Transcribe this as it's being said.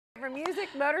For music,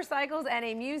 motorcycles, and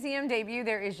a museum debut,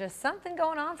 there is just something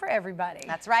going on for everybody.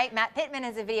 That's right. Matt Pittman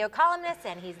is a video columnist,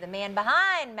 and he's the man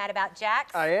behind Matt About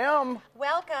JAX. I am.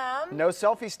 Welcome. No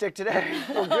selfie stick today.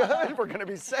 We're good. We're going to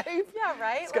be safe. Yeah,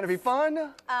 right. It's going to be fun.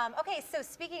 Okay, so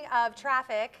speaking of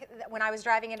traffic, when I was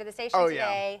driving into the station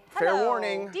today, fair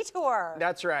warning. Detour.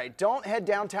 That's right. Don't head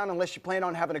downtown unless you plan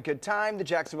on having a good time. The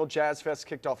Jacksonville Jazz Fest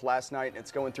kicked off last night, and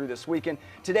it's going through this weekend.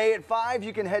 Today at 5,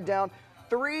 you can head down.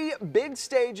 3 big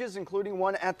stages, including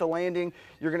one at the Landing.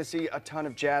 You're going to see a ton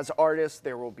of jazz artists.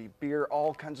 There will be beer,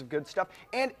 all kinds of good stuff,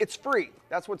 and it's free.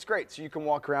 That's what's great, so you can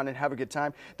walk around and have a good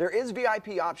time. There is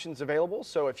VIP options available,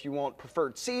 so if you want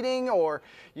preferred seating or,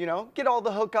 you know, get all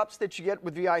the hookups that you get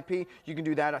with VIP, you can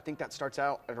do that. I think that starts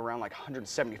out at around like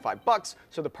 $175,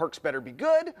 so the perks better be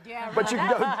good. Yeah, but you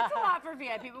can go. That's a lot for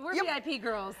VIP, but we're VIP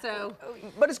girls, so.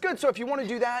 But it's good, so if you want to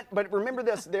do that, but remember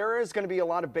this, there is going to be a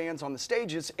lot of bands on the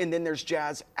stages, and then there's jazz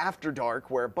after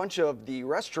dark, where a bunch of the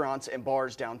restaurants and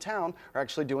bars downtown are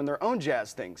actually doing their own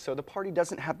jazz things. So the party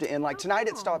doesn't have to end. Like tonight,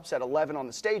 it stops at 11 on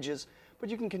the stages,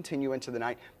 but you can continue into the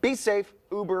night. Be safe,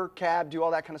 Uber, cab, do all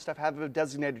that kind of stuff. Have a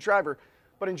designated driver,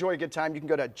 but enjoy a good time. You can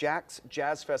go to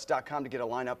JAXJazzFest.com to get a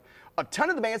lineup. A ton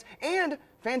of the bands, and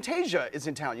Fantasia is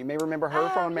in town. You may remember her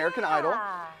from American Idol.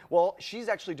 Well, she's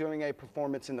actually doing a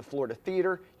performance in the Florida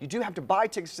Theater. You do have to buy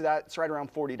tickets to that. It's right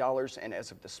around $40, and as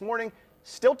of this morning,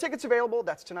 still tickets available.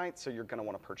 That's tonight, so you're going to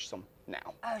want to purchase them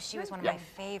now. Oh, she was one of my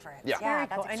favorites. Yeah. Very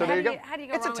cool. And so there you go. How do you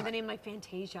go wrong with a name like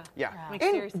Fantasia? Yeah. Like,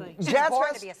 And seriously. Jazz born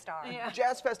Fest, to be a star. Yeah.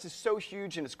 Jazz Fest is so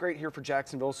huge, and it's great here for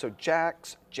Jacksonville, so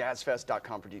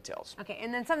JAXJazzFest.com for details. Okay,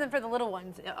 and then something for the little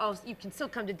ones. Oh, you can still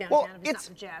come to downtown if it's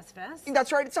not for Jazz Fest.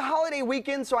 That's right. It's a holiday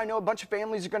weekend, so I know a bunch of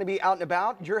families are going to be out and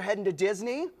about. You're heading to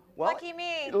Disney. Well, Lucky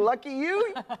me. Lucky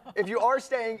you. If you are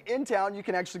staying in town, you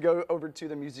can actually go over to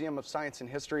the Museum of Science and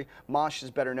History. MOSH is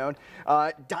better known.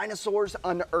 Dinosaurs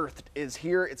Unearthed is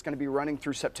here. It's going to be running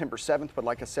through September 7th, but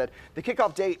like I said, the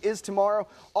kickoff date is tomorrow.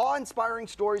 Awe-inspiring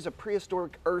stories of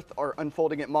prehistoric Earth are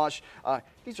unfolding at MOSH.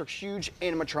 These are huge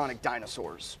animatronic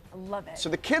dinosaurs. I love it. So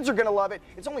the kids are going to love it.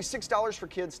 It's only $6 for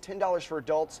kids, $10 for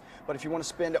adults. But if you want to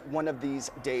spend one of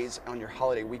these days on your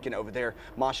holiday weekend over there,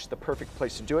 MOSH is the perfect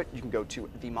place to do it. You can go to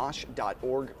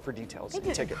themosh.org for details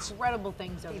and tickets. Incredible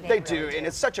things over there. They do, and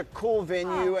it's such a cool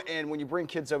venue. And when you bring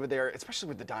kids over there, especially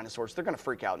with the dinosaurs, they're going to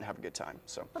freak out and have a good time.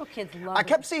 So little kids love it. I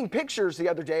kept seeing pictures the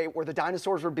other day where the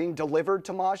dinosaurs were being delivered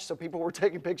to MOSH, so people were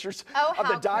taking pictures of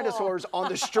the dinosaurs on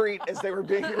the street as they were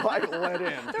being like let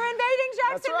in. They're invading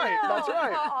Jacksonville. That's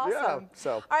right. Awesome. Yeah.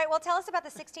 So. All right, well, tell us about the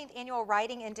 16th annual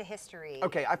Writing into History.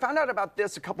 Okay, I found out about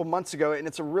this a couple months ago, and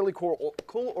it's a really cool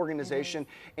organization,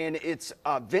 and it's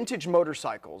vintage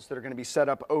motorcycles that are going to be set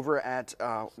up over at,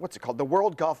 what's it called, the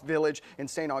World Golf Village in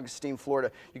St. Augustine, Florida.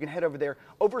 You can head over there.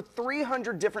 Over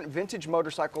 300 different vintage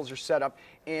motorcycles are set up,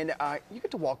 and you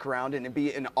get to walk around and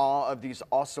be in awe of these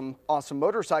awesome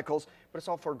motorcycles, but it's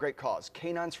all for a great cause.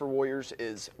 Canines for Warriors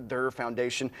is their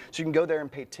foundation, so you can go there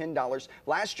and pay $10.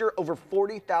 Last year, over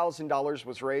 $40,000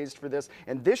 was raised for this,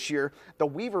 and this year, the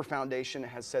Weaver Foundation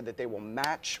has said that they will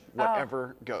match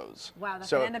whatever goes. Wow, that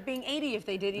could end up being 80 if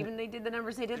they did the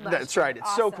numbers they did last That's right. year.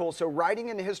 It's so cool. So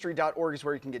writingintohistory.org is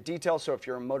where you can get details. So if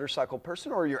you're a motorcycle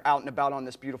person or you're out and about on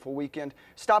this beautiful weekend,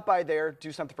 stop by there,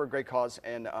 do something for a great cause,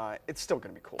 and it's still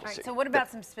going to be cool to see. So what about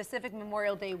some specific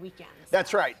Memorial Day weekends?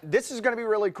 That's right. This is going to be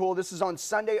really cool. This is on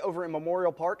Sunday over in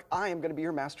Memorial Park. I am going to be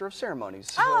your master of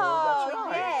ceremonies. So that's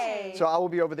right. Yay. So I will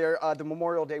be over there. The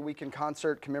Memorial Day weekend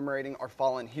concert commemorating our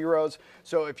fallen heroes.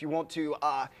 So if you want to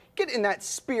get in that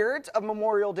spirit of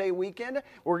Memorial Day weekend,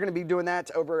 we're going to be doing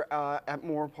that over at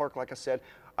Memorial Park, like I said.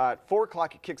 At 4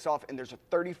 o'clock it kicks off, and there's a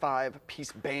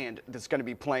 35-piece band that's going to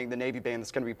be playing, the Navy band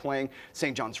that's going to be playing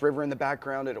St. John's River in the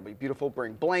background. It'll be beautiful.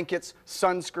 Bring blankets,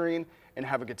 sunscreen, and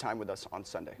have a good time with us on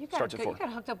Sunday. Starts at 4. You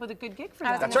got hooked up with a good gig for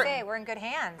I was that. going to say, we're in good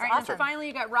hands. All right, awesome. and finally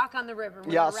you got Rock on the River.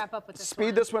 We're going to wrap up with this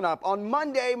Speed this one up. On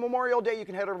Monday, Memorial Day, you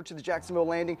can head over to the Jacksonville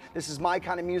Landing. This is my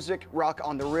kind of music, Rock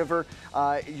on the River.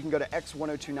 You can go to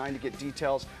X1029 to get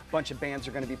details. A bunch of bands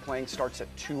are going to be playing. Starts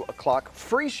at 2 o'clock.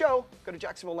 Free show. Go to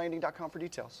jacksonvillelanding.com for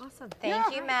details. Awesome.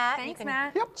 Thank you, Matt. Thanks, you can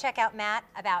Matt. check out Matt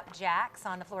About JAX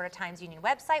on the Florida Times Union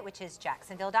website, which is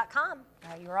jacksonville.com.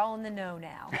 All right, you're all in the know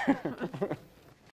now.